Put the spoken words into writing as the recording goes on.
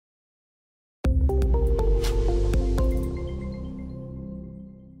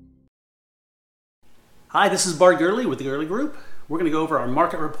Hi, this is Bart Gurley with the Gurley Group. We're going to go over our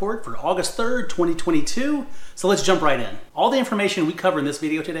market report for August 3rd, 2022. So let's jump right in. All the information we cover in this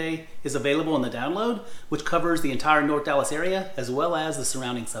video today is available in the download, which covers the entire North Dallas area as well as the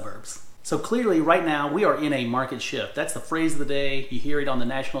surrounding suburbs. So clearly right now we are in a market shift. That's the phrase of the day. You hear it on the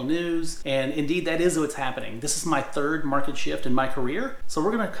national news, and indeed that is what's happening. This is my third market shift in my career. So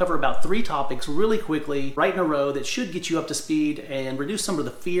we're going to cover about 3 topics really quickly, right in a row, that should get you up to speed and reduce some of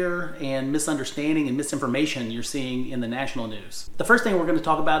the fear and misunderstanding and misinformation you're seeing in the national news. The first thing we're going to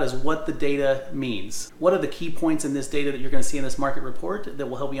talk about is what the data means. What are the key points in this data that you're going to see in this market report that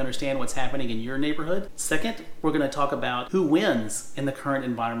will help you understand what's happening in your neighborhood? Second, we're going to talk about who wins in the current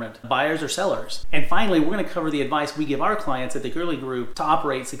environment, buyers or sellers. And finally, we're going to cover the advice we give our clients at the Gurley Group to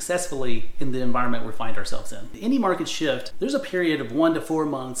operate successfully in the environment we find ourselves in. Any market shift, there's a period of 1 to 4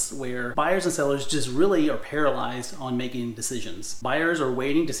 months where buyers and sellers just really are paralyzed on making decisions. Buyers are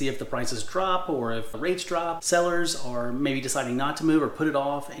waiting to see if the prices drop or if the rates drop. Sellers are maybe deciding not to move or put it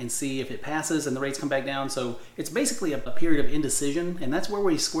off and see if it passes and the rates come back down. So it's basically a period of indecision, and that's where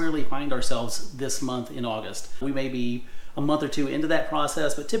we squarely find ourselves this month in August. We may be a month or 2 into that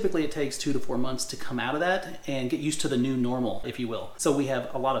process, but typically it takes 2 to 4 months to come out of that and get used to the new normal, if you will. So we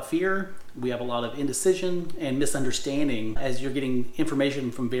have a lot of fear, we have a lot of indecision and misunderstanding as you're getting information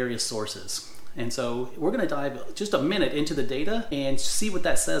from various sources. And so we're going to dive just a minute into the data and see what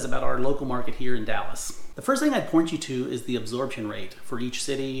that says about our local market here in Dallas. The first thing I'd point you to is the absorption rate for each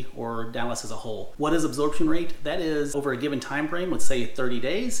city or Dallas as a whole. What is absorption rate? That is over a given time frame, let's say 30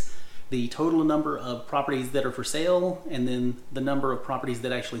 days, the total number of properties that are for sale, and then the number of properties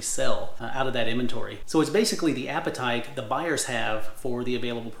that actually sell out of that inventory. So it's basically the appetite the buyers have for the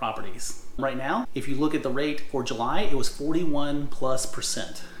available properties. Right now, if you look at the rate for July, it was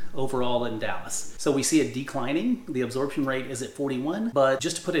 41+% overall in Dallas. So we see it declining. The absorption rate is at 41, but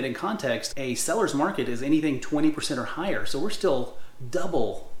just to put it in context, a seller's market is anything 20% or higher. So we're still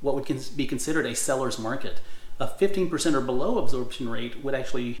double what would be considered a seller's market. A 15% or below absorption rate would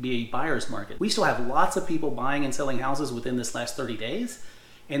actually be a buyer's market. We still have lots of people buying and selling houses within this last 30 days,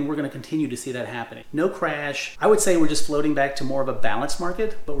 and we're going to continue to see that happening. No crash. I would say we're just floating back to more of a balanced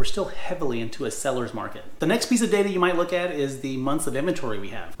market, but we're still heavily into a seller's market. The next piece of data you might look at is the months of inventory we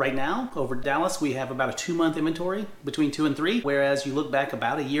have. Right now, over Dallas, we have about a 2-month inventory, between 2 and 3, whereas you look back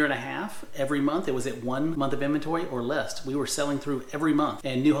about a year and a half, every month it was at 1 month of inventory or less. We were selling through every month,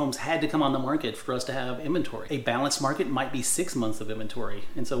 and new homes had to come on the market for us to have inventory. A balanced market might be 6 months of inventory,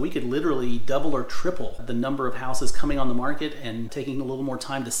 and so we could literally double or triple the number of houses coming on the market and taking a little more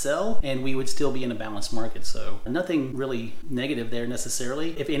time to sell, and we would still be in a balanced market. So nothing really negative there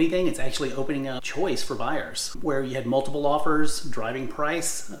necessarily. If anything, it's actually opening up choice for buyers. Where you had multiple offers driving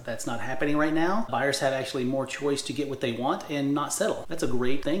price, that's not happening right now. Buyers have actually more choice to get what they want and not settle. That's a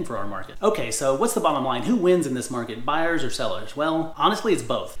great thing for our market. Okay, so what's the bottom line? Who wins in this market, buyers or sellers? Well, honestly, it's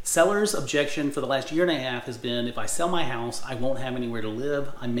both. Sellers' objection for the last year and a half has been, if I sell my house, I won't have anywhere to live.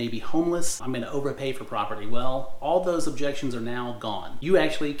 I may be homeless. I'm going to overpay for property. Well, all those objections are now gone. You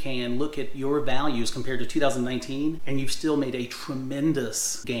actually can look at your values compared to 2019, and you've still made a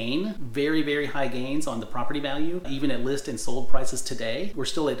tremendous gain, very, very high gains on the property value. Even at list and sold prices today, we're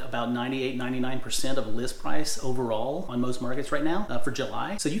still at about 98-99% of list price overall on most markets right now for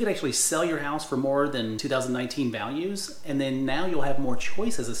July. So you could actually sell your house for more than 2019 values, and then now you'll have more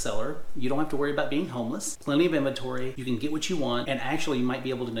choice as a seller. You don't have to worry about being homeless, plenty of inventory, you can get what you want, and actually you might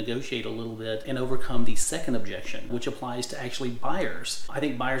be able to negotiate a little bit and overcome the second objection, which applies to actually buyers. I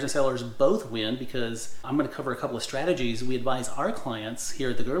think buyers and sellers both win because I'm going to cover a couple of strategies we advise our clients here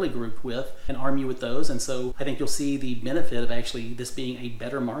at the Gurley Group with and arm you with those. And so I think you'll see the benefit of actually this being a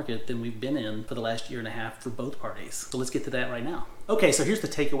better market than we've been in for the last year and a half for both parties. So let's get to that right now. Okay, so here's the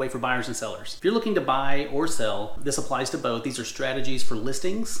takeaway for buyers and sellers. If you're looking to buy or sell, this applies to both. These are strategies for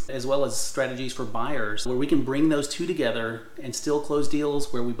listings as well as strategies for buyers where we can bring those two together and still close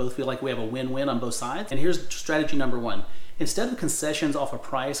deals where we both feel like we have a win-win on both sides. And here's strategy number 1. Instead of concessions off a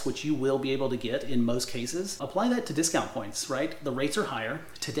price, which you will be able to get in most cases, apply that to discount points, right? The rates are higher.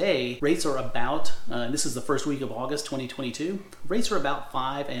 Today, rates are about, this is the first week of August 2022, rates are about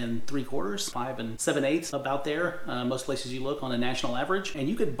 5 3/4, 5 7/8, about there, most places you look on a national average. And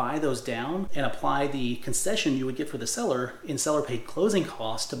you could buy those down and apply the concession you would get for the seller in seller paid closing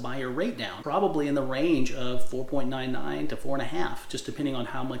costs to buy your rate down, probably in the range of 4.99 to 4.5, just depending on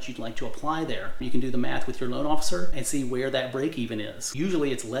how much you'd like to apply there. You can do the math with your loan officer and see where that break even is.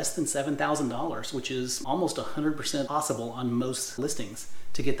 Usually it's less than $7,000, which is almost 100% possible on most listings.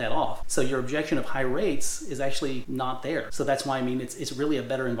 to get that off. So your objection of high rates is actually not there. So that's why I mean it's really a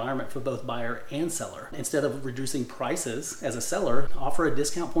better environment for both buyer and seller. Instead of reducing prices as a seller, offer a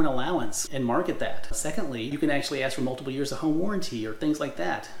discount point allowance and market that. Secondly, you can actually ask for multiple years of home warranty or things like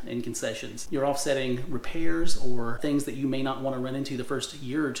that in concessions. You're offsetting repairs or things that you may not want to run into the first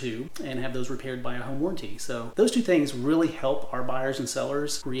year or two and have those repaired by a home warranty. So those two things really help our buyers and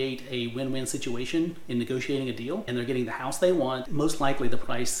sellers create a win-win situation in negotiating a deal, and they're getting the house they want, most likely the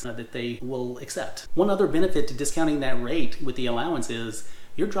price that they will accept. One other benefit to discounting that rate with the allowance is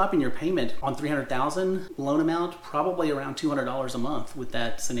you're dropping your payment on $300,000 loan amount probably around $200 a month with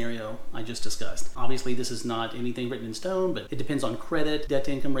that scenario I just discussed. Obviously, this is not anything written in stone, but it depends on credit, debt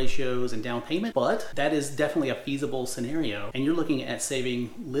to income ratios, and down payment. But that is definitely a feasible scenario, and you're looking at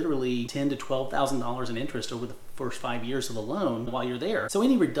saving literally $10,000 to $12,000 in interest over the first 5 years of the loan while you're there. So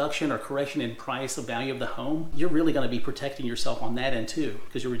any reduction or correction in price or value of the home, you're really going to be protecting yourself on that end too,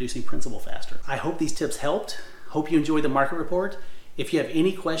 because you're reducing principal faster. I hope these tips helped. Hope you enjoyed the market report. If you have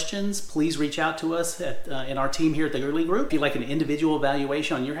any questions, please reach out to us in our team here at the Early Group. If you'd like an individual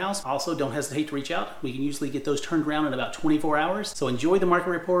evaluation on your house, also don't hesitate to reach out. We can usually get those turned around in about 24 hours. So enjoy the market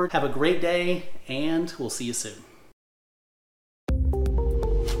report. Have a great day, and we'll see you soon.